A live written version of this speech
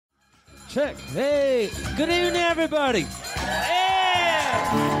Check. Hey, good evening, everybody.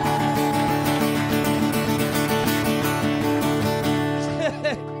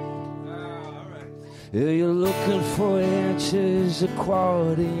 Yeah, you're looking for answers,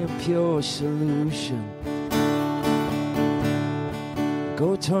 equality, and pure solution.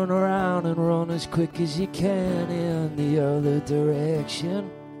 Go turn around and run as quick as you can in the other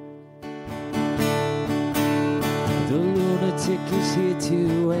direction. The lunatic is here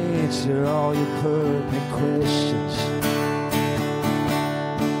to answer all your pertinent questions.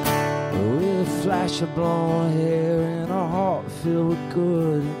 With a flash of blonde hair and a heart filled with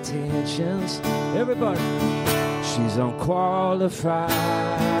good intentions. Everybody, she's unqualified.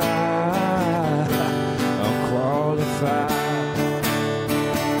 Unqualified.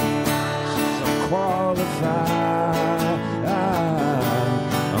 She's unqualified.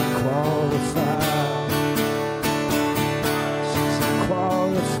 Unqualified.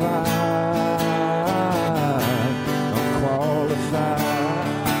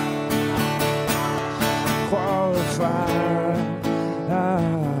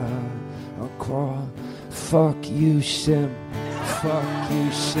 Fuck you, Sim. Fuck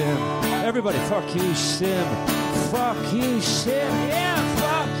you, Sim. Everybody, fuck you, Sim. Fuck you, Sim. Yeah,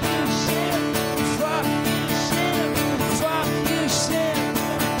 fuck you, Sim. Fuck you, Sim. Fuck you, Sim.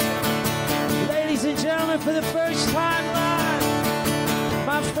 Ladies and gentlemen, for the first time live,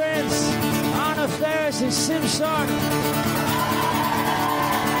 my friends, Anna Faris and Sim Sharp.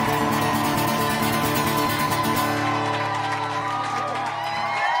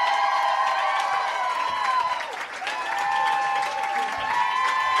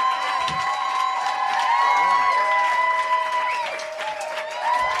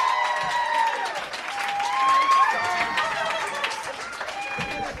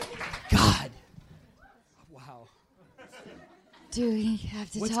 Do we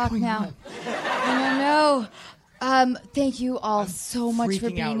have to talk now? I don't know. Thank you all so much for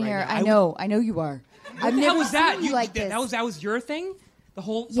being here. Right I know you are. What the hell was that? Like this. That was your thing? The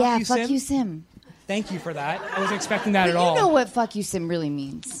whole fuck you, Sim. Thank you for that. I wasn't expecting that at all. You know what fuck you, Sim really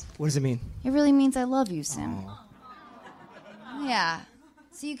means. What does it mean? It really means I love you, Sim. Oh. Yeah.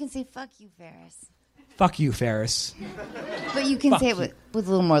 So you can say fuck you, Faris. Fuck you, Faris. But you can say it with a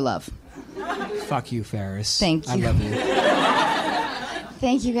little more love. Fuck you, Faris. Thank you. I love you.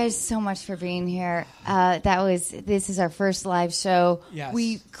 Thank you guys so much for being here. This is our first live show. Yes.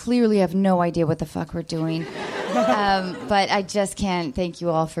 We clearly have no idea what the fuck we're doing. But I just can't thank you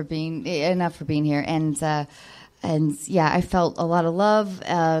all for being here. And yeah, I felt a lot of love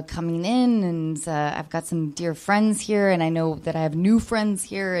coming in, and I've got some dear friends here, and I know that I have new friends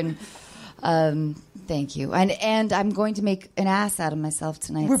here, and thank you. And I'm going to make an ass out of myself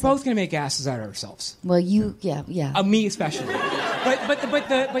tonight. We're both going to make asses out of ourselves. Well, yeah. Me especially.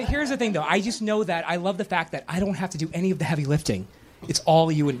 But here's the thing, though. I just know that I love the fact that I don't have to do any of the heavy lifting. It's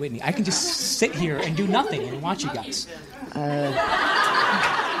all you and Whitney. I can just sit here and do nothing and watch you guys. I'm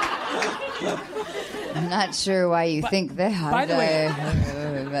not sure why you think that. By the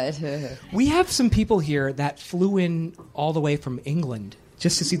way, we have some people here that flew in all the way from England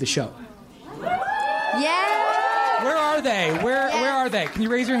just to see the show. Yeah. Where are they? Where are they? Can you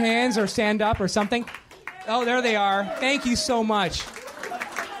raise your hands or stand up or something? Oh, there they are. Thank you so much.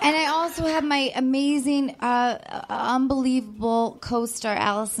 And I also have my amazing, unbelievable co-star,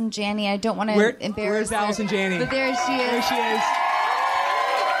 Allison Janney. I don't want to embarrass her. Where's Allison Janney? But there she is. There she is.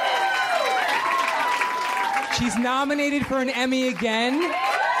 She's nominated for an Emmy again.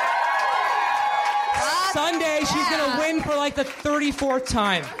 Sunday, she's going to win for like the 34th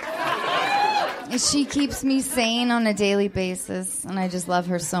time. She keeps me sane on a daily basis, and I just love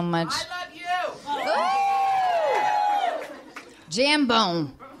her so much. I love you.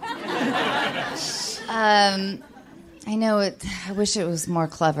 Jambone. I know it. I wish it was more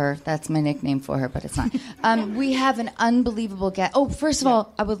clever. That's my nickname for her, but it's not. We have an unbelievable guest. Oh, first of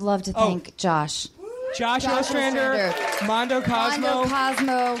all, I would love to thank Josh. Josh Ostrander, Mondo Cosmo.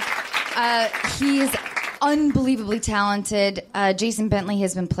 He's unbelievably talented. Jason Bentley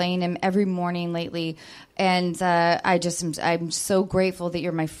has been playing him every morning lately, and I'm so grateful that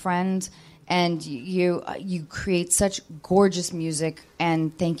you're my friend. And you create such gorgeous music,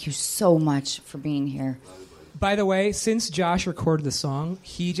 and thank you so much for being here. By the way, since Josh recorded the song,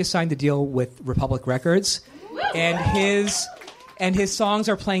 he just signed a deal with Republic Records, and his songs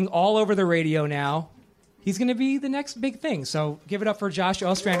are playing all over the radio now. He's going to be the next big thing. So give it up for Josh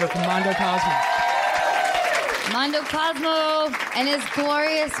Ostrander from Mondo Cosmo. Mondo Cosmo and his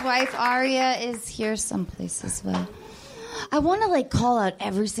glorious wife Aria is here someplace as well. I want to call out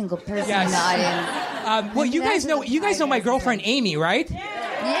every single person in the audience. Well, you guys know my girlfriend Amy, right?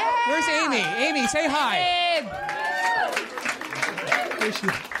 Yeah. Where's Amy? Amy, say hi. Here she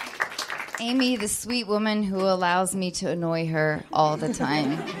is. Amy, the sweet woman who allows me to annoy her all the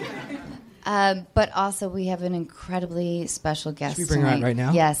time. But also, we have an incredibly special guest Should we bring her tonight. out right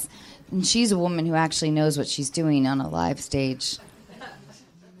now? Yes. And she's a woman who actually knows what she's doing on a live stage.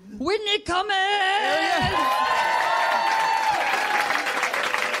 Whitney Cummings!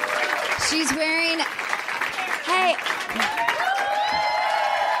 She's wearing... Hey...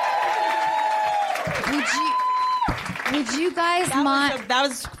 Would you guys mind... That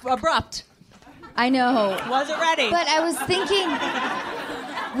was abrupt. I know. Wasn't ready. But I was thinking,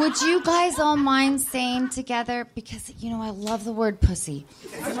 would you guys all mind saying together, because, I love the word pussy.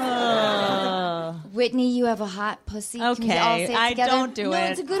 Whitney, you have a hot pussy. Can we all say it I together? don't do no,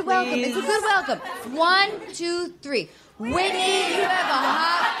 it. It's a good welcome. It's a good welcome. 1, 2, 3. Whitney, you have a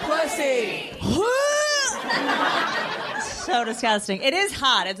hot pussy. So disgusting. It is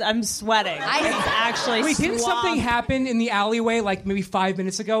hot. I'm sweating. It's actually Wait, didn't swamped. something happen in the alleyway like maybe 5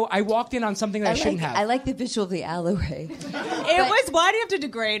 minutes ago? I walked in on something that I shouldn't have. I like the visual of the alleyway. Why do you have to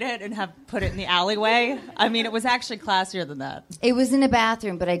degrade it and put it in the alleyway? I mean, it was actually classier than that. It was in a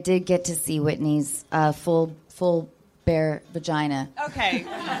bathroom, but I did get to see Whitney's full bare vagina. Okay.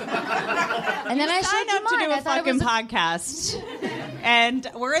 And then I signed showed up you mine. to do I a thought it fucking was podcast. And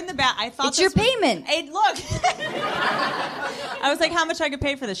we're in the back. I thought It's your payment. Hey, look. I was like, how much I could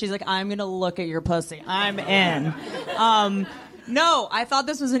pay for this? She's like, I'm going to look at your pussy. I'm in. No, I thought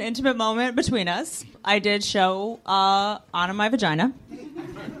this was an intimate moment between us. I did show Anna my vagina.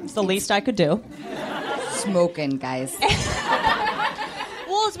 It's the least I could do. Smoking, guys.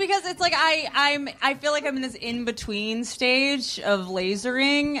 Well, it's because it's like I feel like I'm in this in-between stage of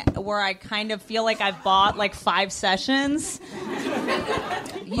lasering where I kind of feel like I've bought like 5 sessions.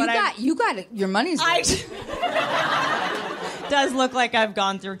 You got it. Your money's worth. Does look like I've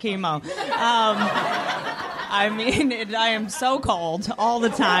gone through chemo. I mean, I am so cold all the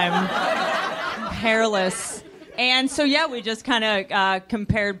time, hairless. And so, yeah, we just kind of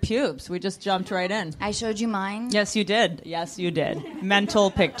compared pubes. We just jumped right in. I showed you mine. Yes, you did. Yes, you did.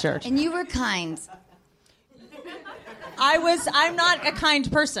 Mental picture. And you were kind. I'm not a kind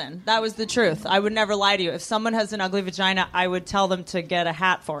person. That was the truth. I would never lie to you. If someone has an ugly vagina, I would tell them to get a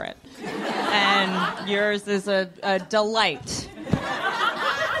hat for it. And yours is a delight.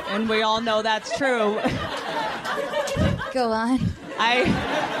 And we all know that's true. Go on.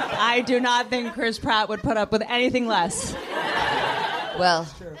 I do not think Chris Pratt would put up with anything less. Well,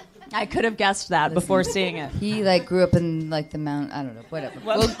 I could have guessed that before seeing it. he grew up in the mountain. I don't know. Whatever.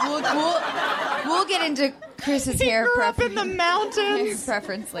 We'll get into Chris's hair grew up preference. in the mountains. Hair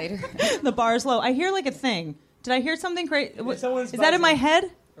preference later. The bar's low. I hear like a thing. Did I hear something crazy? Someone's Is that in my buzzing.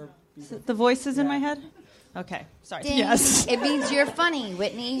 head? The voice is in my head? Okay. Sorry. Ding. Yes. It means you're funny,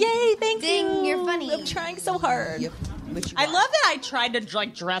 Whitney. Yay, thank Ding, you. you're funny. I'm trying so hard. Yep. Which I love that I tried to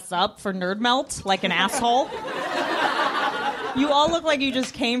dress up for Nerd Melt like an asshole. You all look like you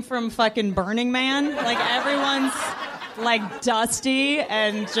just came from fucking Burning Man. Like everyone's dusty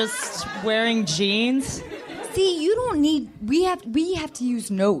and just wearing jeans. See, you don't need. We have to use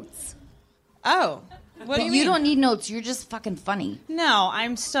notes. Oh. What do you mean? You don't need notes. You're just fucking funny. No,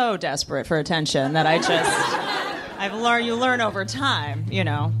 I'm so desperate for attention that I've learned. You learn over time, you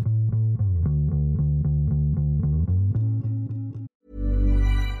know.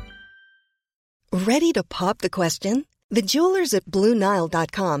 Ready to pop the question? The jewelers at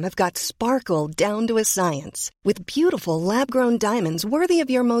BlueNile.com have got sparkle down to a science with beautiful lab-grown diamonds worthy of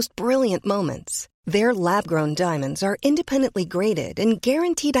your most brilliant moments. Their lab-grown diamonds are independently graded and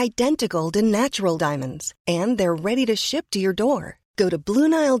guaranteed identical to natural diamonds, and they're ready to ship to your door. Go to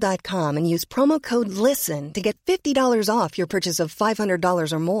BlueNile.com and use promo code LISTEN to get $50 off your purchase of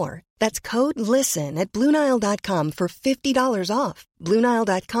 $500 or more. That's code LISTEN at BlueNile.com for $50 off.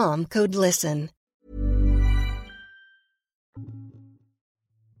 BlueNile.com, code LISTEN.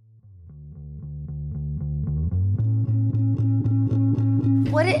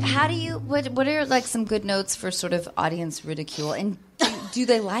 What are some good notes for sort of audience ridicule, and do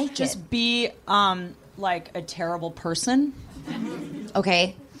they like Just be like a terrible person. it?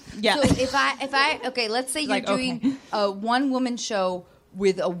 Okay. Yeah. So if I okay, let's say you're doing a one-woman show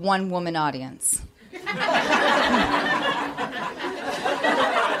with a one-woman audience.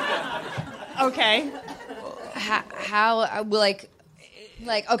 Okay. How like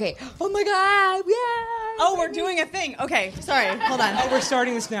okay? Oh my god! Yeah. Oh, we're doing a thing. Okay, sorry. Hold on. Oh, we're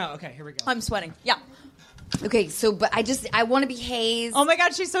starting this now. Okay, here we go. I'm sweating. Yeah. Okay, so but I want to be Hayes. Oh my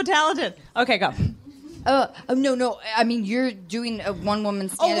God, she's so talented. Okay, go. No. I mean, you're doing a one-woman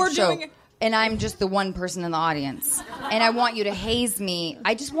stand-up Oh, we're show. doing. and I'm just the one person in the audience, and I want you to haze me.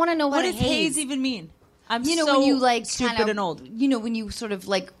 I just want to know What how does to haze even mean? I'm You know, so when you like stupid kind of, and old. You know, when you sort of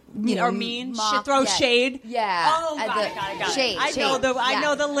like Or mean? mock, Throw shade? Yeah. Oh, got it. Shade. I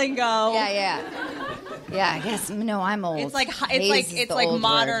know the lingo. Yeah. I guess no, I'm old. It's like Haze is it's the like old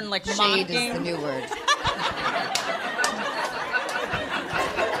modern, word. like shade mocking. is the new word.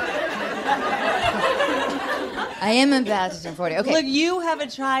 I am about to turn 40. Okay. Look, you have a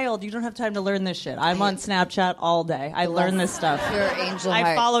child. You don't have time to learn this shit. I'm on Snapchat all day. I learn this stuff. Your angel I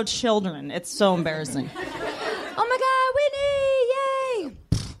heart. follow children. It's so embarrassing. Oh my God, Whitney!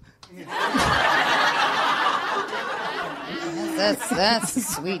 Yay!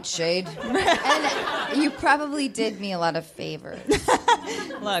 That's sweet shade. And you probably did me a lot of favors.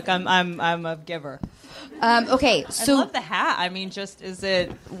 Look, I'm a giver. Okay, I so love the hat. I mean, just is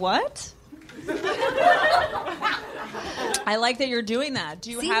it what? I like that you're doing that. Do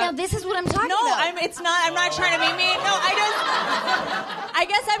you see have? now this is what I'm talking No, about. it's not. I'm not trying to be mean. No, I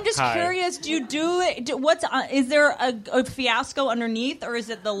guess I'm just Hi. curious. Do you do it? What's is there a fiasco underneath, or is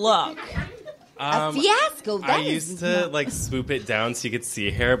it the look? A fiasco. That I is used to like swoop it down so you could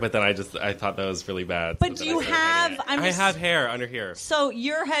see hair, but then I thought that was really bad. But so do then you I started have? hiding it. I'm I just, have hair under here. So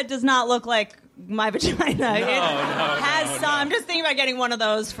your head does not look like my vagina. It has some. I'm just thinking about getting one of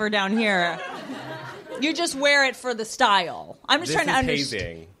those for down here. You just wear it for the style. I'm just This trying to is understand.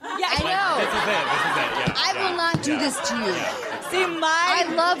 hazing. Yeah, I know. This is it. Yeah. I will not do this to you. See,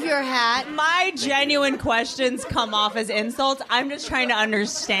 I love your hat. my genuine questions come off as insults. I'm just trying to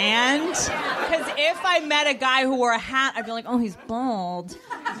understand. Because if I met a guy who wore a hat, I'd be like, oh, he's bald.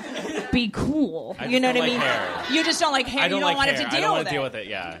 Be cool. I You know just what I don't mean? like hair. You just don't like hair. I don't you don't like want hair. it to I deal don't with want to deal it. with it.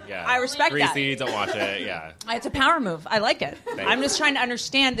 Yeah. I respect that. Greasy, don't watch it. Yeah. It's a power move. I like it. Thanks. I'm just trying to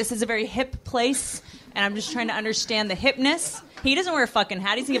understand. This is a very hip place, and I'm just trying to understand the hipness. He doesn't wear a fucking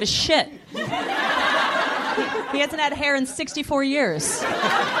hat. He doesn't give a shit. He hasn't had hair in 64 years.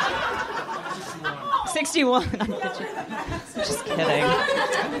 61. I'm just kidding.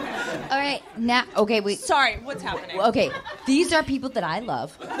 All right, now, okay, wait. Sorry, what's happening? Okay, these are people that I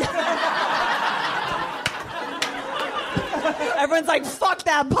love. Everyone's like, fuck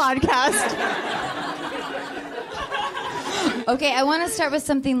that podcast. Okay, I want to start with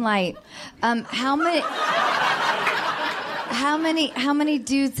something light. How many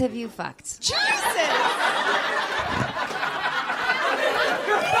dudes have you fucked?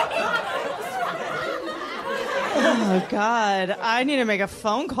 Oh, God. I need to make a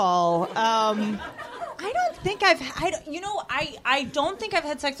phone call. I don't think I don't think I've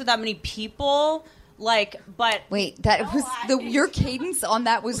had sex with that many people. But Wait, that was your cadence on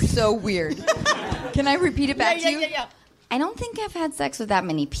that was so weird. Can I repeat it back to you? Yeah. I don't think I've had sex with that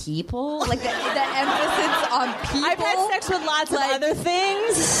many people. Like the emphasis on people. I've had sex with lots of other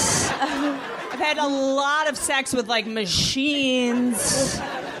things. I've had a lot of sex with like machines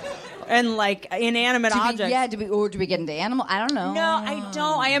and like inanimate objects. Do we get into animal? I don't know. No, I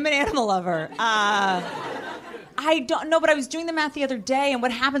don't. I am an animal lover. I don't know, but I was doing the math the other day, and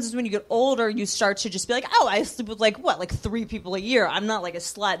what happens is when you get older, you start to just be like, oh, I sleep with like 3 people a year. I'm not like a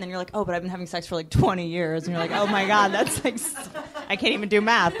slut. And then you're like, oh, but I've been having sex for like 20 years. And you're like, oh my God, that's like, I can't even do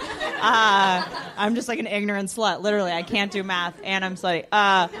math. I'm just like an ignorant slut. Literally, I can't do math, and I'm slutty.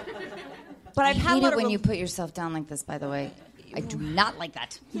 But I've had a hate lot it of when you put yourself down like this, by the way. I do not like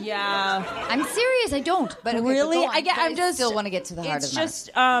that. Yeah. I'm serious. I don't. But okay, Really? but go on. I'm just still want to get to the heart it's of the matter. just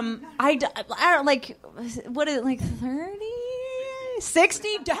I don't like what is it, like 30 60?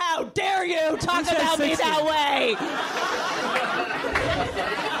 How dare you talk about me that way?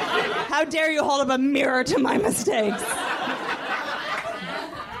 How dare you hold up a mirror to my mistakes?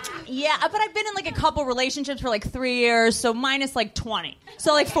 Yeah, but I've been in like a couple relationships for like 3 years, so minus like 20.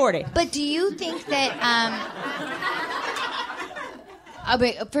 So like 40. But do you think that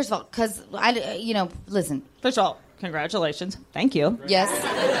first of all, because listen. First of all, congratulations. Thank you. Yes.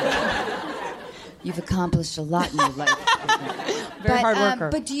 You've accomplished a lot in your life. Very hard worker.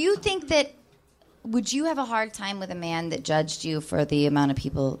 But do you think that, would you have a hard time with a man that judged you for the amount of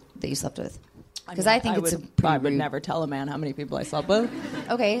people that you slept with? Because I think it's I would never tell a man how many people I slept with.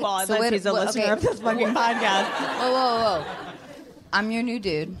 Okay. Well, unless he's a listener of this fucking podcast. Whoa. I'm your new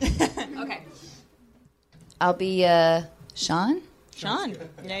dude. Okay. I'll be Sean? Sean.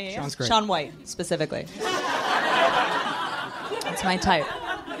 Yeah. Sean's great. Sean White, specifically. That's my type.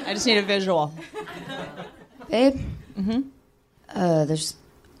 I just need a visual. Babe? Mm-hmm. There's,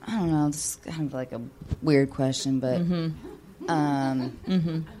 I don't know, this is kind of like a weird question, but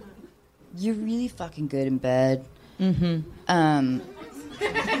you're really fucking good in bed. Mm-hmm.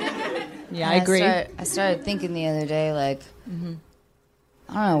 Yeah, I agree. I started thinking the other day, like,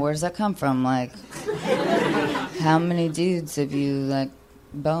 I don't know, where does that come from? Like, how many dudes have you, like,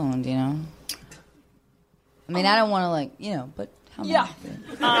 boned, you know? I mean, I don't want to, like, you know, but how many? Yeah.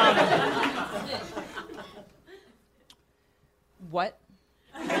 What?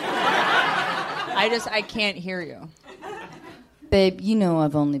 I can't hear you. Babe, you know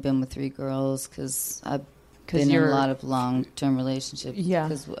I've only been with 3 girls because I've been in a you're- lot of long-term relationships. Yeah.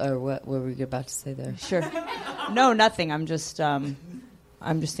 Or what were we about to say there? Sure. No, nothing. I'm just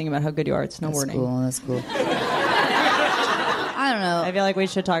thinking about how good you are at snowboarding. That's cool. I don't know. I feel like we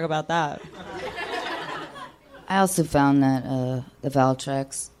should talk about that. I also found that the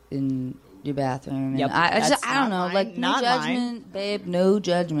Valtrex in your bathroom. And Yep, I that's don't know. not Like, mine. no Not judgment, babe. No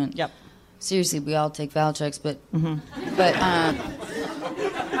judgment. Yep. Seriously, we all take Valtrex, but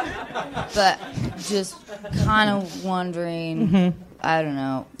just kind of wondering. I don't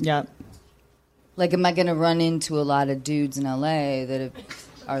know. Yep. Like, am I going to run into a lot of dudes in LA that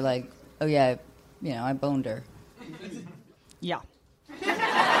are like, oh yeah, you know, I boned her. Yeah.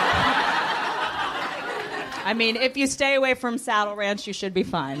 I mean, if you stay away from Saddle Ranch, you should be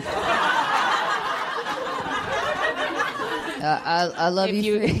fine. I love If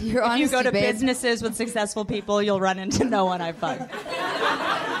you for your honesty, if you go to babe. businesses with successful people, you'll run into no one I fuck.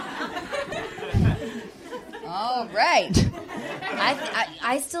 All right.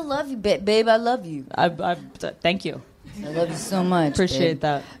 I still love you, babe. I love you. Thank you. I love you so much. Appreciate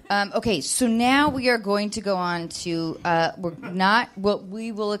babe. that. Okay, so now we are going to go on to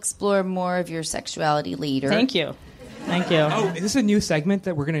we will explore more of your sexuality later. Thank you. Thank you. Oh, is this a new segment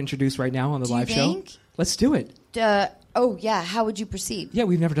that we're going to introduce right now on the Do you live think? show? Let's do it. Oh yeah, how would you proceed? Yeah,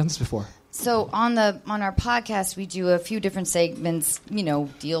 we've never done this before. So on our podcast, we do a few different segments. You know,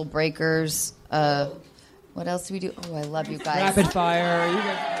 deal breakers. What else do we do? Oh, I love you guys. Rapid fire.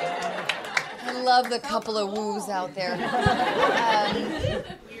 I love the couple of woos out there.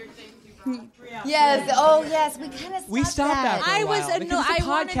 Yes. Oh, yes. We kind of We stopped that for a I was while, because it's a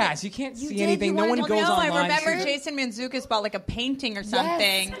podcast. You can't see anything. No one goes online. I remember to- Jason Mantzoukas bought like a painting or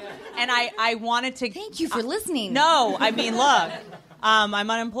something, and I wanted to. Thank you for listening. No, I mean, look, I'm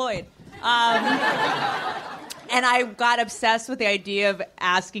unemployed. And I got obsessed with the idea of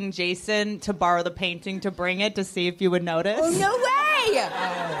asking Jason to borrow the painting to bring it to see if you would notice. Oh, no way!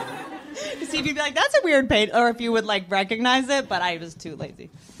 To see if you'd be like, that's a weird paint, or if you would like recognize it, but I was too lazy.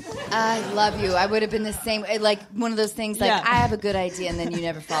 I love you. I would have been the same. Like one of those things. Like Yeah. I have a good idea, and then you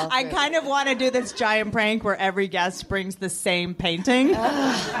never follow through. I kind of want to do this giant prank where every guest brings the same painting.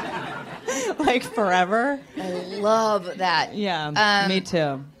 Like forever. I love that. Yeah, me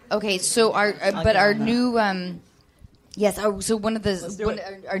too. Okay, so our new our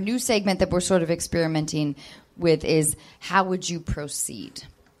new segment that we're sort of experimenting with is how would you proceed?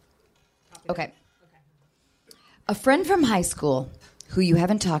 Okay. A friend from high school who you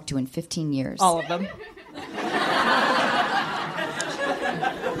haven't talked to in 15 years. All of them.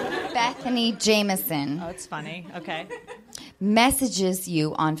 Bethany Jameson Oh, it's funny. Okay. messages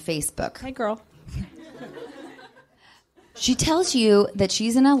you on Facebook. Hey, girl. She tells you that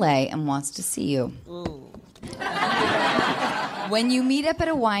she's in LA and wants to see you. Ooh. When you meet up at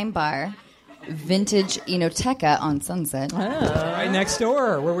a wine bar, Vintage Enoteca on Sunset. Right next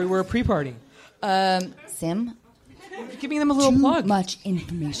door, where we were pre-partying. Sim, Giving them a little too plug. much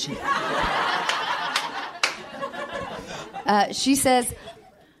information. She says,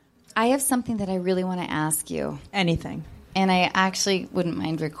 I have something that I really want to ask you. Anything. And I actually wouldn't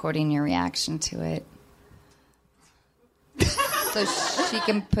mind recording your reaction to it. So she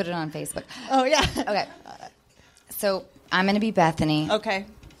can put it on Facebook. Oh, yeah. Okay. So I'm going to be Bethany. Okay.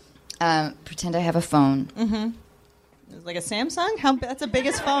 Pretend I have a phone. It's like a Samsung? That's the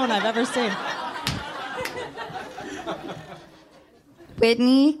biggest phone I've ever seen.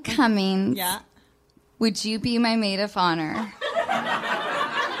 Whitney Cummings. Yeah. Would you be my maid of honor?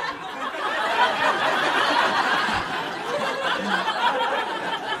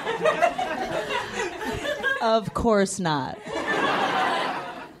 Of course not.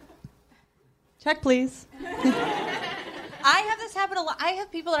 Check, please. I have this happen a lot. I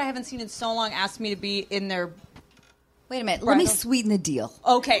have people that I haven't seen in so long ask me to be in their. Wait a minute. Let me Bridal. sweeten the deal.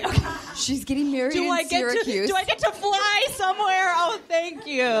 Okay. She's getting married Do in I Syracuse. get to fly somewhere? Oh, thank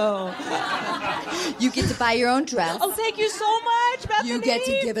you. You get to buy your own dress. Oh, thank you so much, Bethany. You get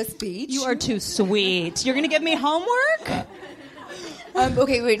to give a speech. You are too sweet. You're going to give me homework?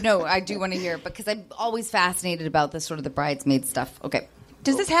 Okay, wait, no, I do want to hear because I'm always fascinated about this sort of the bridesmaid stuff. Okay.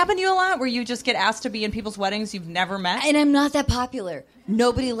 Does this happen to you a lot where you just get asked to be in people's weddings you've never met? And I'm not that popular.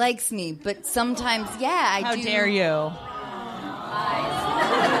 Nobody likes me, but sometimes, yeah, I How do. dare you?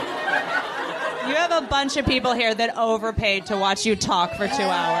 You have a bunch of people here that overpaid to watch you talk for 2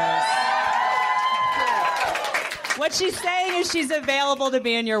 hours. What she's saying is she's available to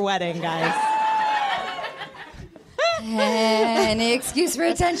be in your wedding, guys. Any excuse for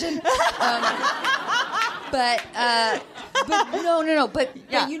attention. But no. But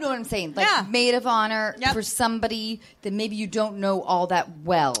you know what I'm saying. Like maid of honor for somebody that maybe you don't know all that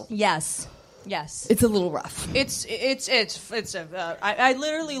well. Yes. It's a little rough. I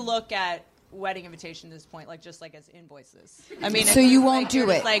literally look at wedding invitation at this point, like just like as invoices. I mean, so you won't do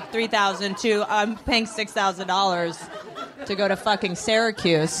it. It's like $3,000 to I'm paying $6,000 to go to fucking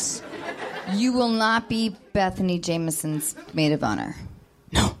Syracuse. You will not be Bethany Jameson's maid of honor.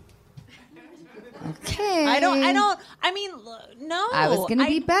 No. Okay. I mean, no. I was going to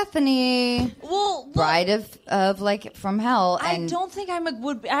be Bethany. Well, bride of like from hell. And I don't think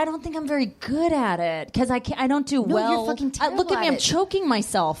I'm very good at it because I don't do well. You're fucking terrible. Look at me, I'm it. choking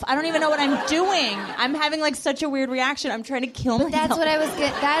myself. I don't even know what I'm doing. I'm having like such a weird reaction. I'm trying to kill myself. That's what I was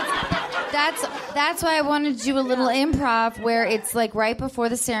getting. That's why I wanted to do a little improv where it's like right before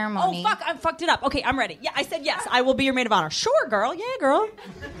the ceremony. Oh fuck! I fucked it up. Okay, I'm ready. Yeah, I said yes. I will be your maid of honor. Sure, girl. Yeah, girl.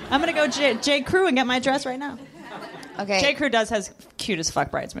 I'm gonna go J. Crew and get my dress right now. Okay. J. Crew has cute as fuck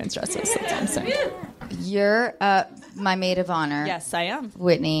bridesmaids dresses. That's what I'm saying. You're my maid of honor. Yes, I am.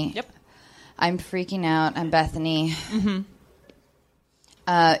 Whitney. Yep. I'm freaking out. I'm Bethany. Mm-hmm.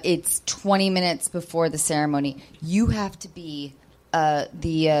 It's 20 minutes before the ceremony. You have to be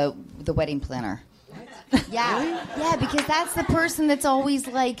the wedding planner. Yeah, really? Yeah, because that's the person that's always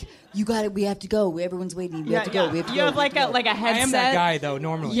like, you got it. We have to go. Everyone's waiting. We have to go. We have to you go. have like a headset. I am that guy though.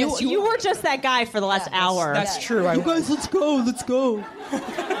 Normally, you were just that guy for the last hour. That's true. You guys, let's go. Let's go.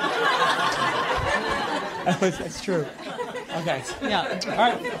 That's true. Okay. Yeah. All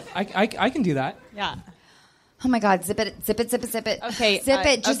right. I can do that. Yeah. Oh my God! Zip it! Zip it! Zip it! Zip it! Okay, zip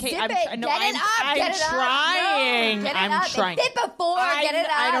it! Just okay, zip I'm it! Get it up! Get it up! Trying. No, get it I'm up. trying. It did before. Get it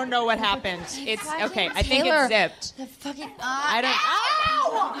up. I don't know what happened. It's okay. I think Taylor, it's zipped. The fucking. I don't.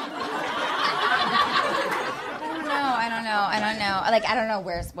 I don't know. Like, I don't know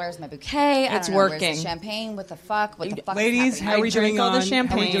where's my bouquet. It's I don't know, working. Where's the champagne? What the fuck? What the fuck? Ladies, is how are we doing all the on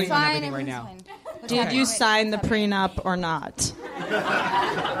champagne. How are we doing on everything right Everything's now? fine. Did you sign the prenup or not?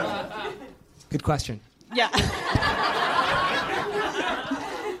 Good question. Yeah.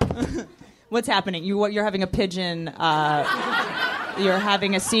 What's happening? You're having a pigeon. You're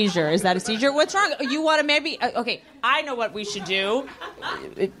having a seizure. Is that a seizure? What's wrong? You want to maybe? Okay, I know what we should do,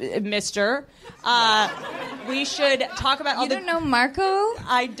 Mister. We should talk about all You don't know Marco?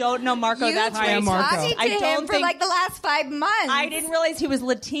 I don't know Marco. You've That's been I am Marco. talking to I him don't for think- like the last 5 months. I didn't realize he was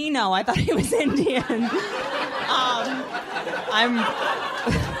Latino. I thought he was Indian.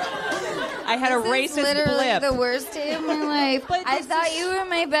 I had a This is racist literally blip. the worst day of my life. But I this thought is- you were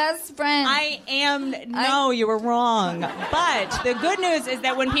my best friend. I am. No, you were wrong. But the good news is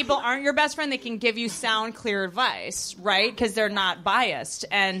that when people aren't your best friend, they can give you sound, clear advice, right? Because they're not biased.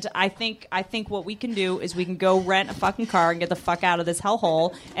 And I think what we can do is we can go rent a fucking car and get the fuck out of this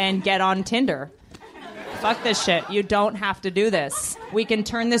hellhole and get on Tinder. Fuck this shit. You don't have to do this. We can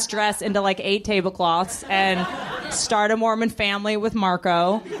turn this dress into like 8 tablecloths and start a Mormon family with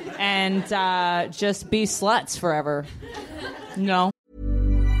Marco and just be sluts forever. No.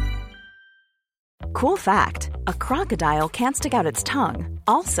 Cool fact, a crocodile can't stick out its tongue.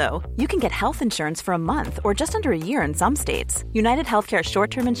 Also, you can get health insurance for a month or just under a year in some states. United Healthcare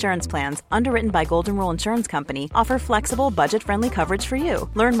short-term insurance plans, underwritten by Golden Rule Insurance Company, offer flexible, budget-friendly coverage for you.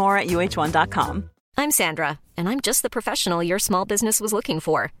 Learn more at uh1.com. I'm Sandra, and I'm just the professional your small business was looking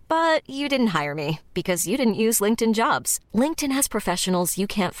for. But you didn't hire me because you didn't use LinkedIn Jobs. LinkedIn has professionals you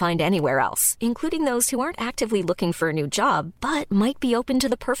can't find anywhere else, including those who aren't actively looking for a new job, but might be open to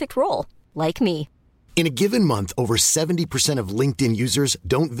the perfect role, like me. In a given month, over 70% of LinkedIn users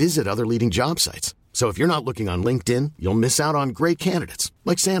don't visit other leading job sites. So if you're not looking on LinkedIn, you'll miss out on great candidates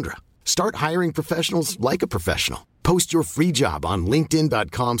like Sandra. Start hiring professionals like a professional. Post your free job on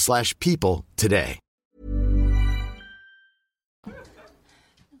linkedin.com/people today.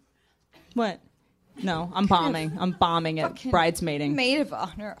 What? No, I'm bombing. I'm bombing at bridesmaiding. maid of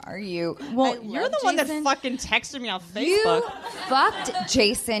honor are you? Well, I you're love the one that Jason. fucking texted me on Facebook. You fucked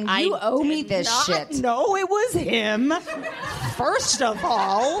Jason. You owe me this shit. No, it was him. First of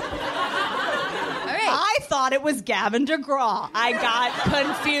all, All right. I thought it was Gavin DeGraw. I got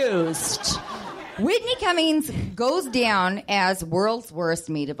confused. Whitney Cummings goes down as world's worst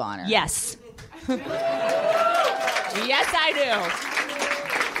maid of honor. Yes. Yes, I do.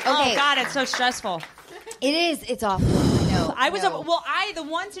 Okay. Oh, God, it's so stressful. It is. It's awful. No, the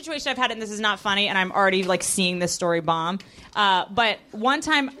one situation I've had, and this is not funny, and I'm already like seeing this story bomb. But one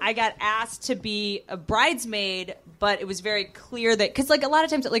time I got asked to be a bridesmaid, but it was very clear that because like a lot of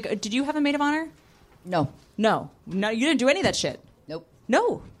times, like, did you have a maid of honor? No, you didn't do any of that shit. Nope.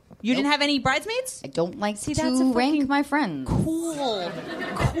 No. You didn't have any bridesmaids? I don't like that's to rank my friends. Cool.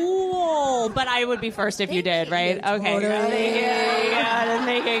 But I would be first if you did, right? Okay. Just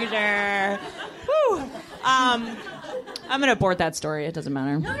making sure. Whew. I'm going to abort that story. It doesn't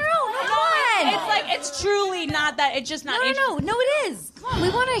matter. No, It's like, it's truly not that. It's just not. No, it is. Come on, we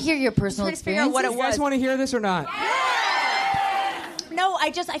want to hear your personal experience. You guys want to hear this or not? No,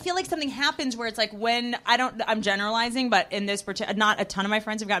 I feel like something happens where it's like when I'm generalizing, but in this particular, not a ton of my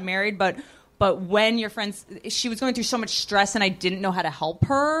friends have got married, but when your friends, she was going through so much stress and I didn't know how to help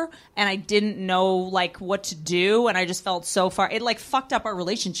her and I didn't know like what to do and I just felt so far, it like fucked up our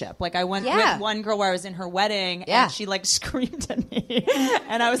relationship. Like I went with one girl where I was in her wedding and she like screamed at me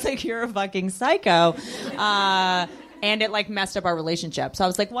and I was like, you're a fucking psycho. And it like messed up our relationship. So I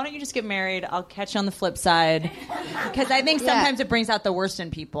was like, why don't you just get married? I'll catch you on the flip side. Because I think sometimes it brings out the worst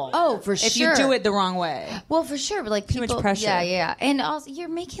in people. Oh, for sure. If you do it the wrong way. Well, for sure. But like too people, much pressure. Yeah. And also, you're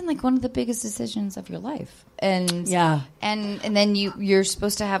making like one of the biggest decisions of your life. And and then you're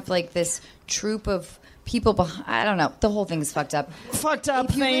supposed to have like this troop of people behind. I don't know. The whole thing is fucked up. If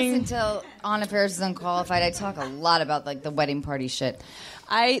you listen to Anna Faris is Unqualified, I talk a lot about like the wedding party shit.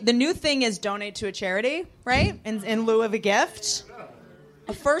 The new thing is donate to a charity, right? In lieu of a gift.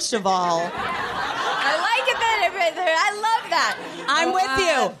 First of all, I like it better. I love that. I'm with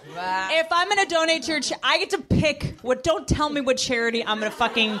you. If I'm going to donate to your I get to pick don't tell me what charity I'm going to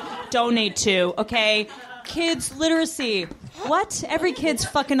fucking donate to, okay? Kids literacy. What? Every kid's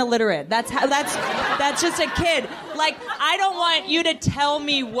fucking illiterate. That's just a kid. Like, I don't want you to tell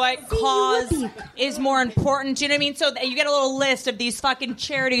me what cause is more important. Do you know what I mean? So you get a little list of these fucking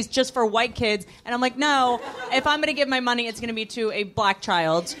charities just for white kids. And I'm like, no, if I'm going to give my money, it's going to be to a black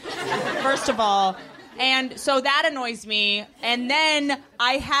child, first of all. And so that annoys me. And then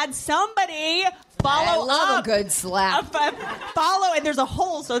I had somebody follow up. A good slap. Follow, and there's a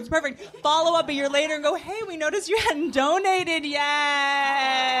hole, so it's perfect. Follow up a year later and go, hey, we noticed you hadn't donated yet.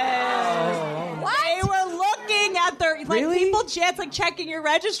 What? They were looking at their, like, people chats, like, checking your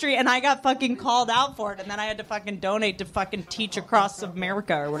registry, and I got fucking called out for it, and then I had to fucking donate to fucking Teach Across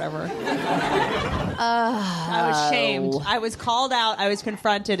America or whatever. I was shamed. I was called out. I was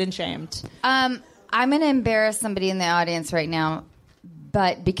confronted and shamed. I'm going to embarrass somebody in the audience right now.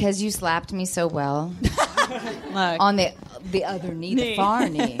 But because you slapped me so well on the other knee, the far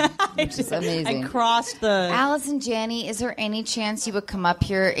knee, which is amazing. I crossed the... Allison Janney, is there any chance you would come up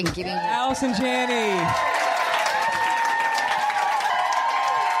here and give me... Allison Janney.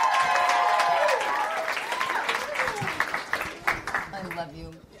 I love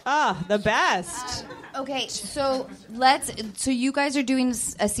you. The best. Okay, so you guys are doing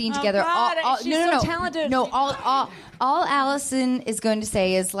a scene together. God, she's so talented. No, all Allison is going to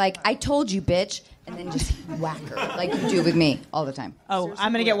say is like, I told you, bitch, and then just whack her like you do with me all the time. Oh,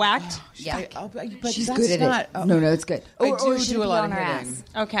 I'm going to get whacked? Yeah. But she's that's good at not, it. No, it's good. I Or do a lot of hitting. ass.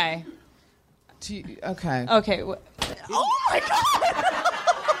 Okay. Okay. Oh, my God.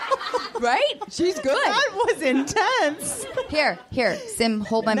 Right? She's good. That was intense. Here, Sim,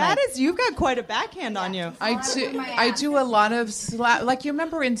 hold my mic. You've got quite a backhand on you. I do a lot of slap. Like, you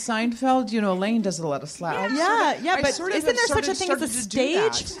remember in Seinfeld, Elaine does a lot of slap. Yeah, but isn't there such a thing as a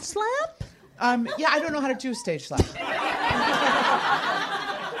stage slap? Yeah, I don't know how to do stage slap.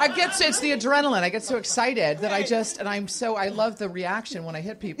 It's the adrenaline. I get so excited that I love the reaction when I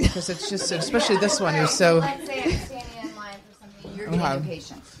hit people because it's just, especially this one who's so. Let's say I'm standing in line for something. You're getting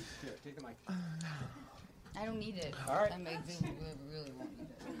impatient. I don't need it. All right. I really won't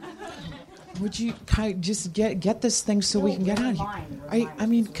need it. Would you kind of just get this thing so we can get out of here? I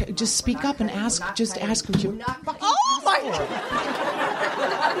mean, just speak up and ask. Just ask what you. Oh my!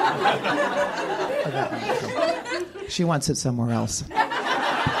 She wants it somewhere else. I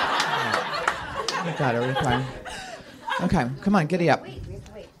got her. Okay. Okay, come on, giddy up.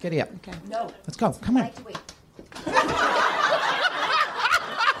 Giddy up. Okay. No. Let's go. Come on.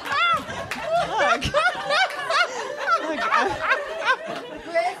 Oh my gosh!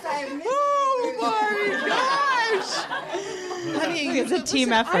 Honey, it's a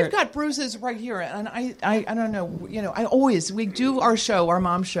team effort. I've got bruises right here, and I don't know. We do our show, our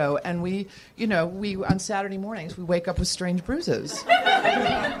mom show, and we on Saturday mornings we wake up with strange bruises.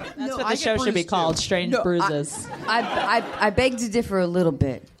 That's what the show should be called, Strange Bruises. I beg to differ a little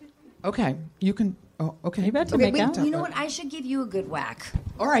bit. Okay, you can. Oh, okay. You about to Okay, make wait, out? you know what? I should give you a good whack.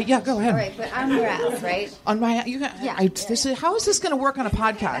 All right, yeah, go ahead. All right, but on your ass, right? On my, you, Yeah. how is this going to work on a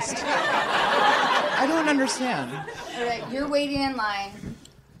podcast? I don't understand. All right, you're waiting in line.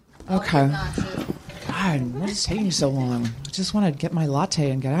 Okay. Not to. God, what is taking so long? I just want to get my latte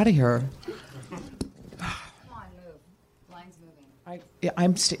and get out of here. Come on, move.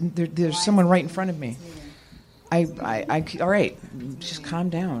 Line's moving. There's someone right in front of me. All right, just calm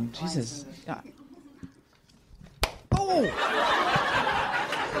down. Jesus. Yeah. Oh!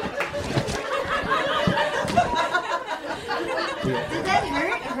 Did that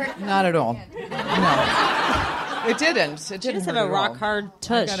hurt? Not at all. No. It didn't. It didn't just hurt have a at rock all. hard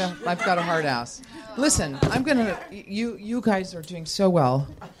tush. I've got a hard ass. Listen, I'm gonna. You guys are doing so well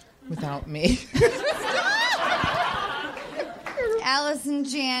without me. Allison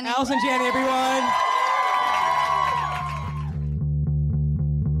Janney. Allison Janney, everyone.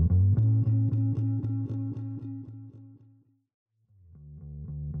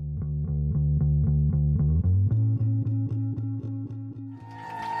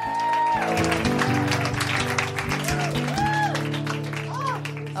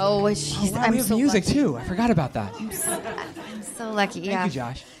 Oh, she's. Wow, I'm we have so music lucky. too. I forgot about that. I'm so lucky. Yeah. Thank you,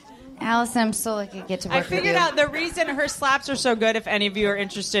 Josh. Allison, I'm so lucky to get to work I with figured you. out the reason her slaps are so good. If any of you are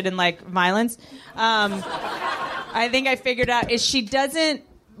interested in like violence, I think I figured out is she doesn't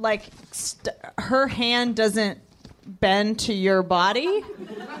like her hand doesn't bend to your body.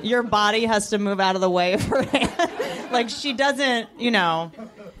 Your body has to move out of the way of her hand. Like she doesn't, you know.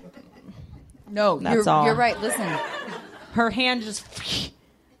 No, That's all. You're right. Listen, Her hand just.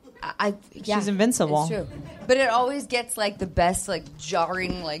 yeah, She's invincible. It's true. But it always gets like the best, like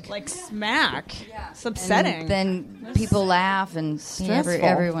jarring, like smack. It's upsetting. And then people laugh and Stressful.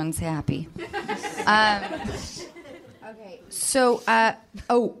 everyone's happy. Okay, so are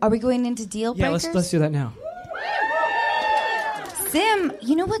we going into deal Yeah, breakers? let's do that now. Sim,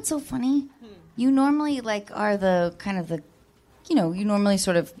 you know what's so funny? You normally are the kind of the, you normally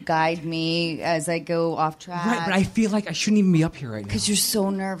sort of guide me as I go off track. Right, but I feel like I shouldn't even be up here right now. Because you're so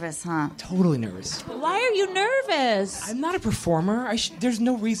nervous, huh? Totally nervous. Why are you nervous? I'm not a performer. There's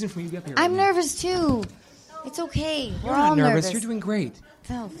no reason for me to be up here. I'm nervous too. It's okay. You're We're not all nervous. You're doing great.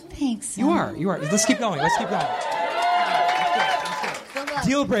 Oh, thanks. You are. Let's keep going.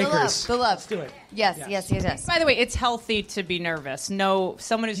 Deal breakers. The love. Let's do it. Yes. By the way, it's healthy to be nervous. No,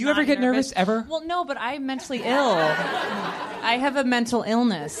 someone who's Do you not ever get nervous, ever? Well, no, but I'm mentally ill. I have a mental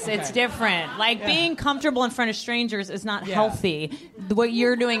illness. It's different. Being comfortable in front of strangers is not healthy. What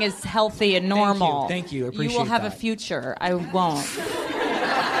you're doing is healthy and normal. Thank you. Appreciate You will have a that. future. I won't.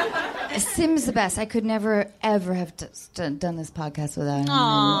 Sim's the best. I could never, ever have done this podcast without him.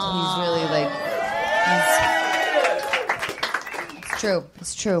 Aww. And he's really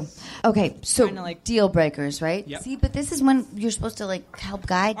It's true. Okay, so deal breakers, right? Yep. See, but this is when you're supposed to help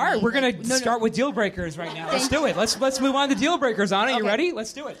guide me. All right, we're gonna start with deal breakers right now. Let's do it. Let's move on to deal breakers. Anna, you ready?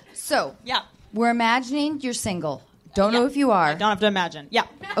 Let's do it. So, Yeah. we're imagining you're single. Don't know if you are. Don't have to imagine. Yeah.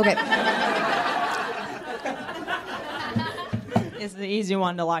 Okay. It's the easy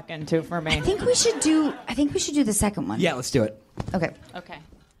one to lock into for me. I think we should do the second one. Yeah, let's do it. Okay. Okay.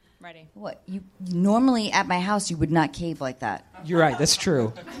 Ready. What? You normally at my house you would not cave like that. You're right. That's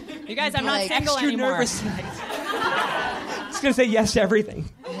true. You guys, I'm not Like, single Extra anymore. nervous tonight. Just gonna say yes to everything.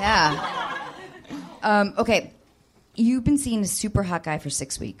 Yeah. Okay. You've been seeing a super hot guy for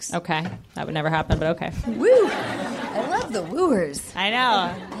 6 weeks. Okay. That would never happen, but okay. Woo! I love the wooers. I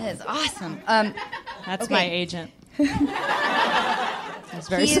know. That is awesome. That's okay. my agent. He's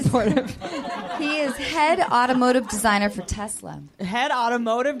very He is- supportive. He is head automotive designer for Tesla. Head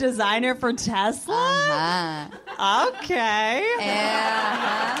automotive designer for Tesla? Uh-huh. Okay.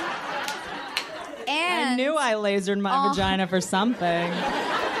 And I knew I lasered my vagina for something.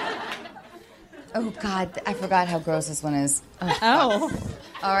 Oh God, I forgot how gross this one is. Ugh. Oh.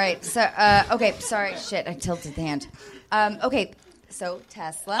 All right. So okay, sorry. Shit, I tilted the hand. Okay, so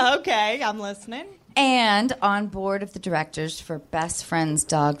Tesla. Okay, I'm listening. And on board of the directors for Best Friends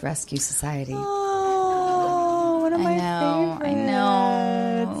Dog Rescue Society. Oh, one of my I favorites.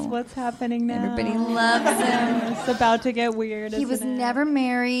 know. What's happening now? Everybody loves him. It's about to get weird. He was isn't it? never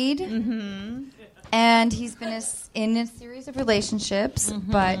married. Mm-hmm. And he's been in a series of relationships,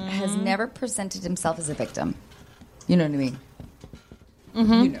 but has never presented himself as a victim. You know what I mean?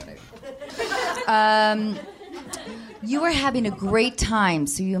 Mm-hmm. You know what I mean. You are having a great time,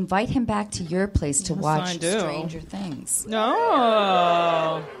 so you invite him back to your place to watch Stranger Things.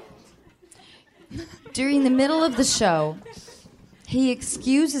 No. During the middle of the show, he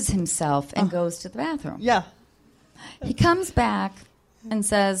excuses himself and goes to the bathroom. Yeah. He comes back and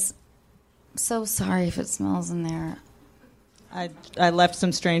says, so sorry if it smells in there. I left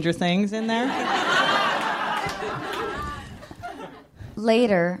some Stranger Things in there.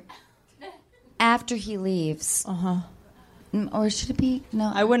 Later, after he leaves. Or should it be?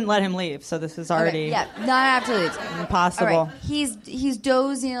 No. I wouldn't let him leave, so this is already not after he leaves. impossible. All right. He's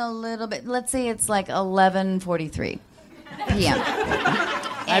dozing a little bit. Let's say it's like 11:43 p.m.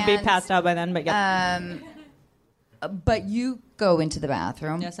 I'd be passed out by then, but yeah. But you go into the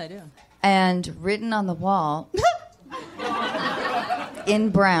bathroom. Yes, I do. And written on the wall in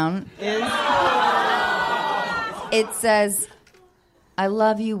brown it says, "I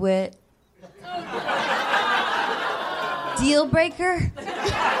love you, Whit." Deal breaker?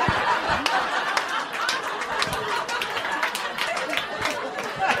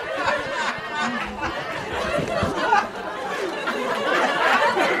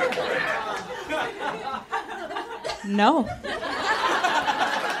 No.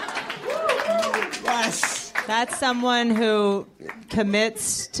 Yes. That's someone who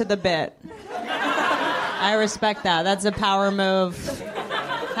commits to the bit. I respect that. That's a power move.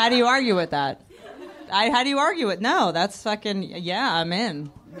 How do you argue with that? How do you argue it? No, that's fucking, yeah, I'm in.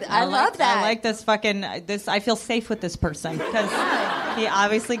 I love that. I like this fucking, I feel safe with this person because he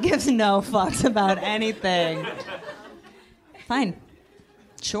obviously gives no fucks about anything. Fine.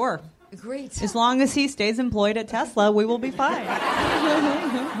 Sure. Great. As long as he stays employed at Tesla, we will be fine.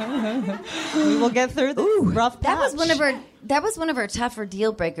 We will get through this rough patch. That was one of our tougher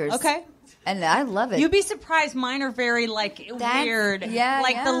deal breakers. Okay. And I love it. You'd be surprised. Mine are very, weird. Yeah,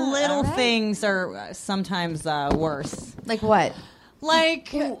 like, the little right. things are sometimes worse. Like what?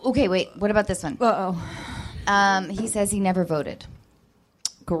 Like... Ooh, okay, wait. What about this one? Uh-oh. He says he never voted.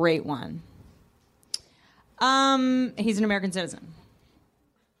 Great one. He's an American citizen.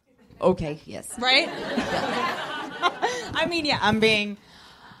 Okay, yes. Right? I mean, yeah, I'm being...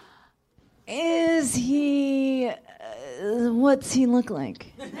 Is he... what's he look like?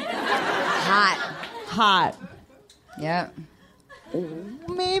 Hot. Yep.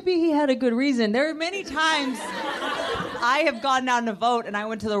 Maybe he had a good reason. There are many times I have gone down to vote and I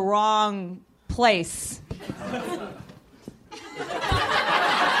went to the wrong place.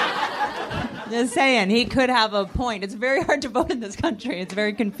 Just saying, he could have a point. It's very hard to vote in this country. It's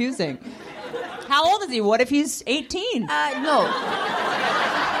very confusing. How old is he? What if he's 18? No.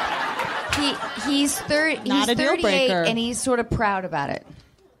 He's 30. Not he's a deal 38, breaker. and he's sort of proud about it.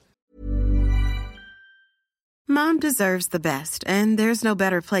 Mom deserves the best, and there's no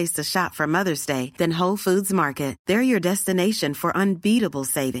better place to shop for Mother's Day than Whole Foods Market. They're your destination for unbeatable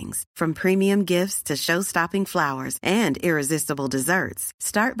savings, from premium gifts to show-stopping flowers and irresistible desserts.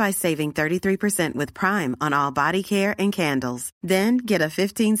 Start by saving 33% with Prime on all body care and candles. Then get a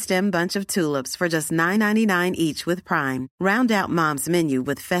 15-stem bunch of tulips for just $9.99 each with Prime. Round out Mom's menu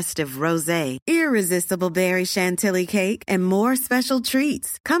with festive rosé, irresistible berry chantilly cake, and more special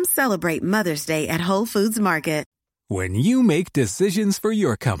treats. Come celebrate Mother's Day at Whole Foods Market. When you make decisions for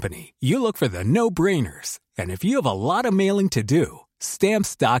your company, you look for the no-brainers. And if you have a lot of mailing to do,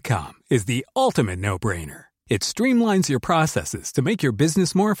 Stamps.com is the ultimate no-brainer. It streamlines your processes to make your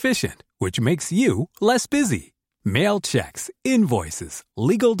business more efficient, which makes you less busy. Mail checks, invoices,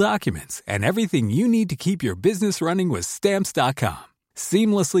 legal documents, and everything you need to keep your business running with Stamps.com.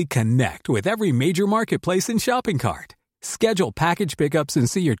 Seamlessly connect with every major marketplace and shopping cart. Schedule package pickups and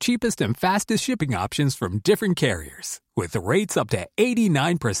see your cheapest and fastest shipping options from different carriers, with rates up to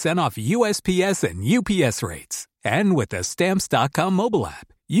 89% off USPS and UPS rates. And with the Stamps.com mobile app,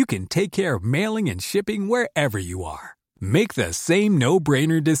 you can take care of mailing and shipping wherever you are. Make the same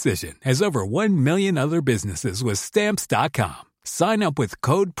no-brainer decision as over 1 million other businesses with Stamps.com. Sign up with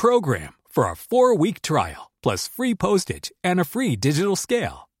code PROGRAM for a 4-week trial, plus free postage and a free digital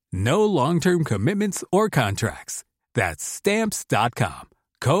scale. No long-term commitments or contracts. That's Stamps.com.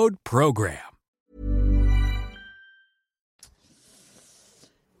 Code PROGRAM.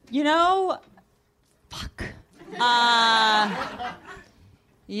 You know, fuck.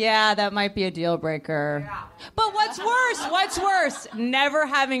 Yeah, that might be a deal breaker. Yeah. But what's worse? What's worse? Never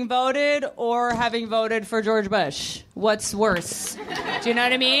having voted or having voted for George Bush? What's worse? Do you know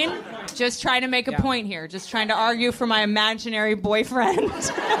what I mean? Just trying to make a point here. Just trying to argue for my imaginary boyfriend.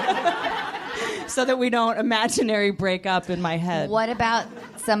 So that we don't imaginary break up in my head. What about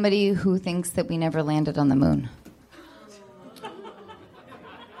somebody who thinks that we never landed on the moon?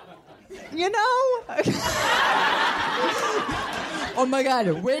 You know? Oh my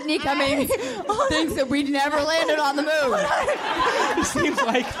God, Whitney Cummings thinks that we never landed on the moon. It seems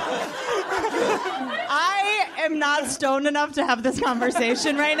like... I am not stoned enough to have this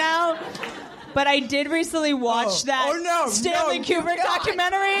conversation right now. But I did recently watch that Stanley Kubrick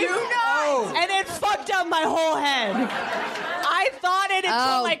documentary. And it fucked up my whole head. I thought it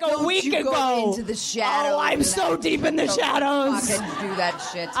until like a week ago. Go into the shadows. Oh, I'm so deep in the shadows. Fucking do that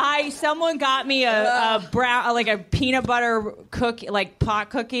shit. Someone got me a brown, like a peanut butter cookie, like pot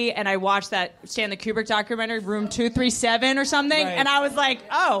cookie, and I watched that Stanley Kubrick documentary, Room 237 or something, and I was like,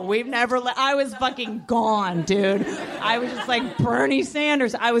 oh, we've never. I was fucking gone, dude. I was just like Bernie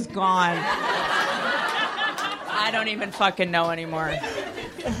Sanders. I was gone. I don't even fucking know anymore.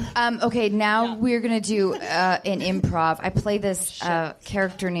 Okay, now we're gonna do an improv. I play this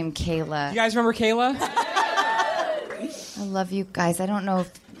character named Kayla. You guys remember Kayla? I love you guys. I don't know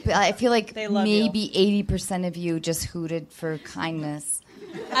if I feel like maybe 80% of you just hooted for kindness.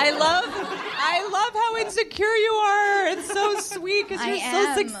 I love how insecure you are. It's so sweet because you're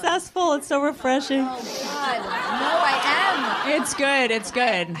so successful. It's so refreshing. Oh God, no, I am. It's good. It's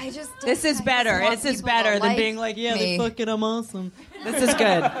good. This is better. This is better than being like, yeah, they fucking, I'm awesome. This is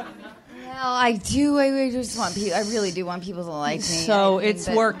good. Well, I do. I just want people. I really do want people to like me. So it's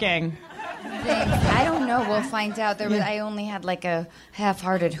working. Thanks. I don't know. We'll find out. I only had like a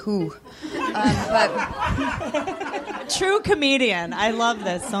half-hearted who. But true comedian. I love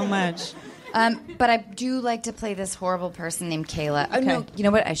this so much. But I do like to play this horrible person named Kayla. Okay. Oh, no, you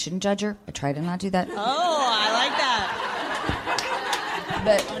know what? I shouldn't judge her. I try to not do that. Oh, I like that.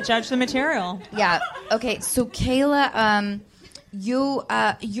 But don't judge the material. Yeah. Okay. So Kayla,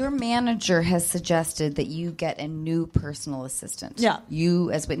 your manager has suggested that you get a new personal assistant. Yeah.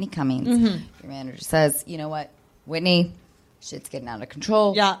 You as Whitney Cummings. Mm-hmm. Your manager says, you know what, Whitney, shit's getting out of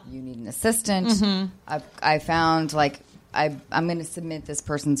control. Yeah. You need an assistant. Mm-hmm. I found I'm going to submit this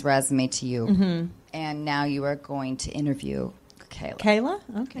person's resume to you, mm-hmm. and now you are going to interview Kayla. Kayla?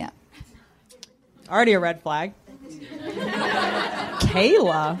 Okay. Yeah. Already a red flag.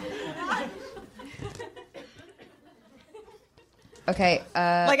 Kayla. Okay.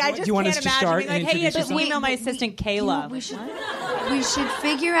 I just do you want can't us to imagine start being like, and hey, introduce just yourself? email my assistant Kayla. We should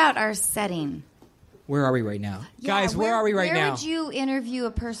figure out our setting. Where are we right now? Guys, where are we right where now? would you interview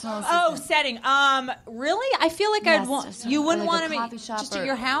a personal assistant? Oh, setting. Really? I feel like Yes, I'd want. just You wouldn't like a want to coffee be shop just or- at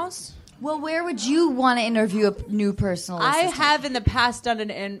your house. Well, where would you want to interview a new personal I assistant? have in the past done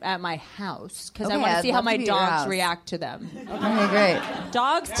it at my house because I Okay, want to I'd see how love to my be at your dogs house. react to them. Okay, great.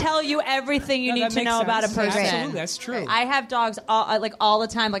 Dogs tell you everything you No, need that to makes know about a sense. person. Absolutely, that's true. I have dogs all the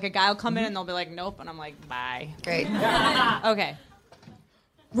time. Like a guy will come in and they'll be like, "Nope," and I'm like, "Bye." Great. Okay.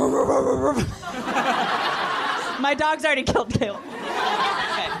 My dog's already killed Kayla.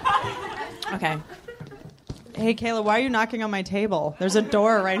 Okay. Hey, Kayla, why are you knocking on my table? There's a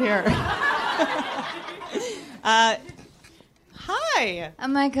door right here. Hi. Oh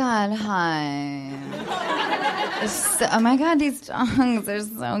my God, hi. Oh my God, these dogs are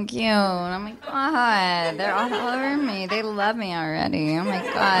so cute. Oh my God, they're all over me. They love me already. Oh my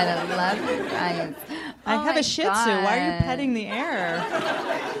God, I love you guys. I have my a Shih Tzu. Why are you petting the air?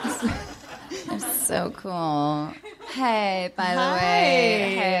 They're so cool. Hey, by the Hi.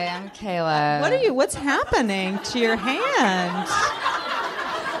 way. Hey, I'm Kayla. What's happening to your hand?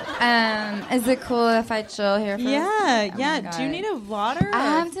 Is it cool if I chill here for Yeah. Oh my Do you God. need a water? I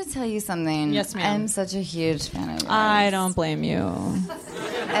have to tell you something. Yes, ma'am. I'm such a huge fan of yours. I don't blame you.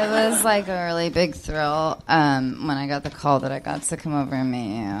 It was like a really big thrill when I got the call that I got to come over and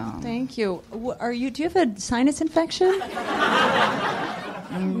meet you. Thank you. Do you have a sinus infection?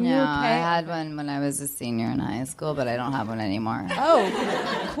 No, I had one when I was a senior in high school, but I don't have one anymore.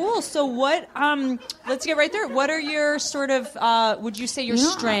 Oh, cool. So what, let's get right there. What are your sort of, would you say your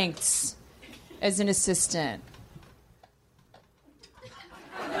strengths as an assistant?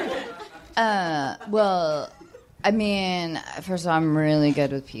 Well, I mean, first of all, I'm really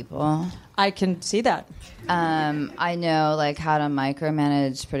good with people. I can see that. I know like how to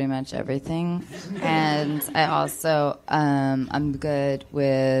micromanage pretty much everything, and I also I'm good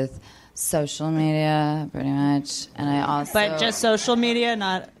with social media pretty much, and I also But just social media,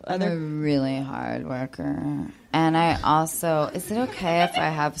 not I'm other. a really hard worker, and I also is it okay if I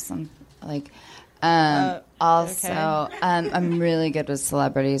have some like also I'm really good with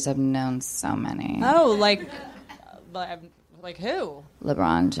celebrities. I've known so many. Oh, like who?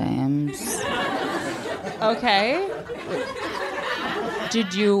 LeBron James. Okay.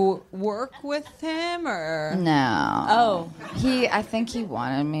 Did you work with him or? No. Oh. I think he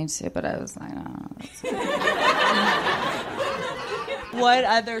wanted me to, but I was like, no. What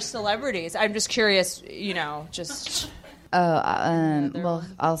other celebrities? I'm just curious, just... Well,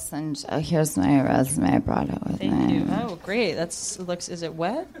 I'll send, here's my resume. I brought it with me. Thank you. Oh, great. Is it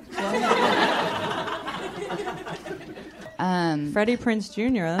wet? Freddie Prinze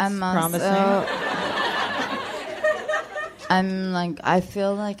Jr. That's promising. I'm like, I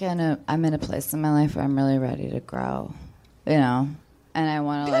feel like I'm in a place in my life where I'm really ready to grow, you know, and I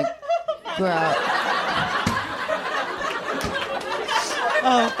want to like grow.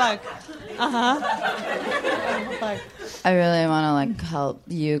 Oh fuck. Oh, fuck. I really want to like help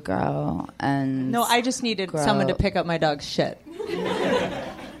you grow and. No, I just needed someone to pick up my dog's shit.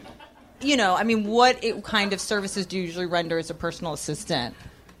 You know, I mean, what kind of services do you usually render as a personal assistant?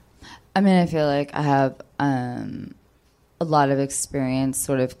 I mean, I feel like I have a lot of experience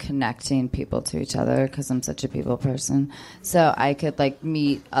sort of connecting people to each other because I'm such a people person. So I could like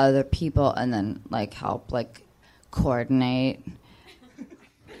meet other people and then like help like coordinate.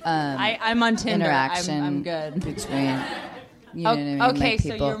 I'm on Tinder. Interaction I'm good between. You know what I mean? Okay, like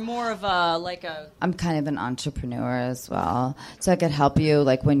so you're more of a I'm kind of an entrepreneur as well, so I could help you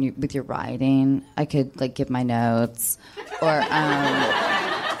like when you with your writing. I could like give my notes, or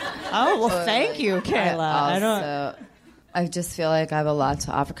Oh well, thank you, Kayla. I just feel like I have a lot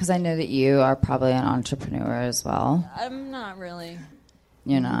to offer because I know that you are probably an entrepreneur as well. I'm not really.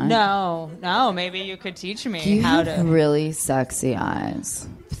 You're not? No. Maybe you could teach me You how have to. really sexy eyes.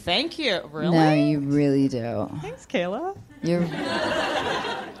 Thank you. Really? No, you really do. Thanks, Kayla. You're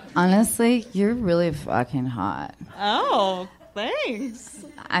honestly, you're really fucking hot. Oh, thanks.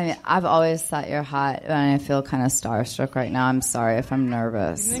 I mean, I've always thought you're hot, and I feel kind of starstruck right now. I'm sorry if I'm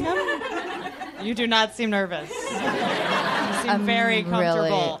nervous. You do not seem nervous. You seem very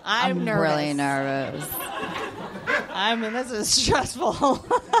comfortable. I'm nervous. Really nervous. I mean, this is stressful.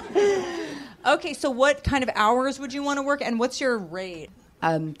 Okay, so what kind of hours would you want to work, and what's your rate?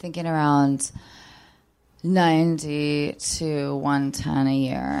 I'm thinking around 90 to 110 a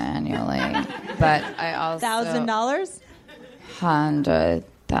year annually, but I also $1,000,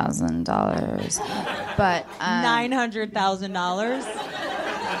 $100,000, but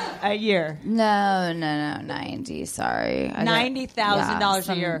 $900,000 a year. No, 90. Sorry, $90,000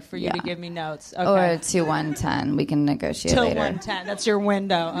 a year for you to give me notes. Okay. Or to 110. We can negotiate to later. 110. That's your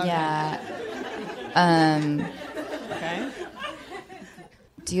window. Okay. Yeah. Okay.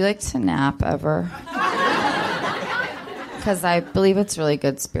 Do you like to nap ever? Because I believe it's really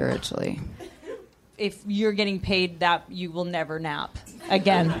good spiritually. If you're getting paid that, you will never nap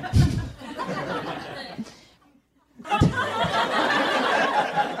again.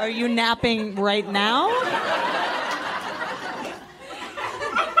 Are you napping right now?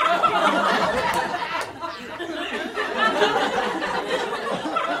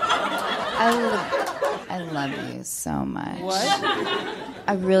 I love you so much. What?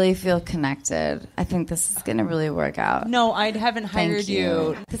 I really feel connected. I think this is going to really work out. No, I haven't hired Thank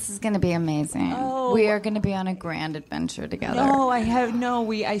you. This is going to be amazing. Oh. We are going to be on a grand adventure together. No,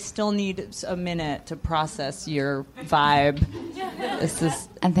 I still need a minute to process your vibe.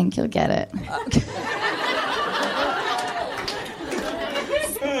 I think you'll get it.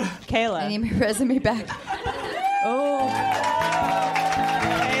 Kayla. I need my resume back. Oh.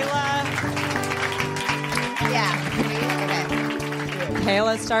 Yeah.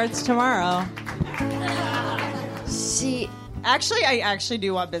 Kayla starts tomorrow. I actually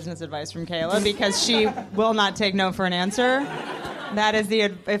do want business advice from Kayla because she will not take no for an answer. That is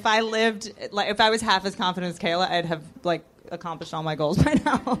if I was half as confident as Kayla, I'd have accomplished all my goals by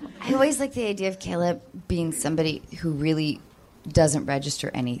now. I always like the idea of Kayla being somebody who really doesn't register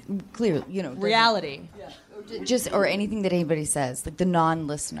any clearly, reality. Or anything that anybody says, like the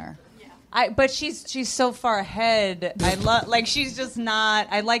non-listener. But she's so far ahead. She's just not.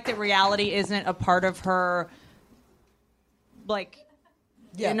 I like that reality isn't a part of her,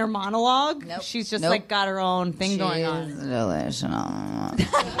 inner monologue. Nope. She's just got her own thing going on. She's delusional.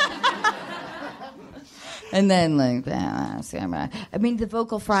 And then I mean, the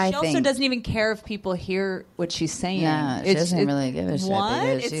vocal fry thing. She also doesn't even care if people hear what she's saying. Yeah, she doesn't really give a shit. What?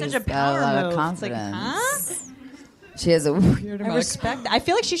 It's such a power got a lot move. of confidence. It's She has a weird amount. I respect that. I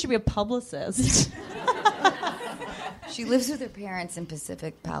feel like she should be a publicist. She lives with her parents in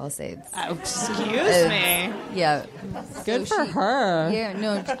Pacific Palisades. Excuse me. Yeah. Good for her. Yeah,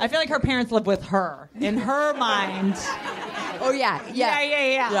 no. I feel like her parents live with her. In her mind. Oh, yeah.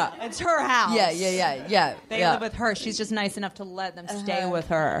 Yeah. It's her house. Yeah. They live with her. She's just nice enough to let them stay with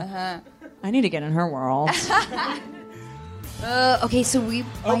her. I need to get in her world. Okay, so we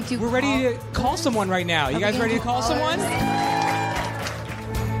might do. We're ready to call someone right now. You guys ready to call someone?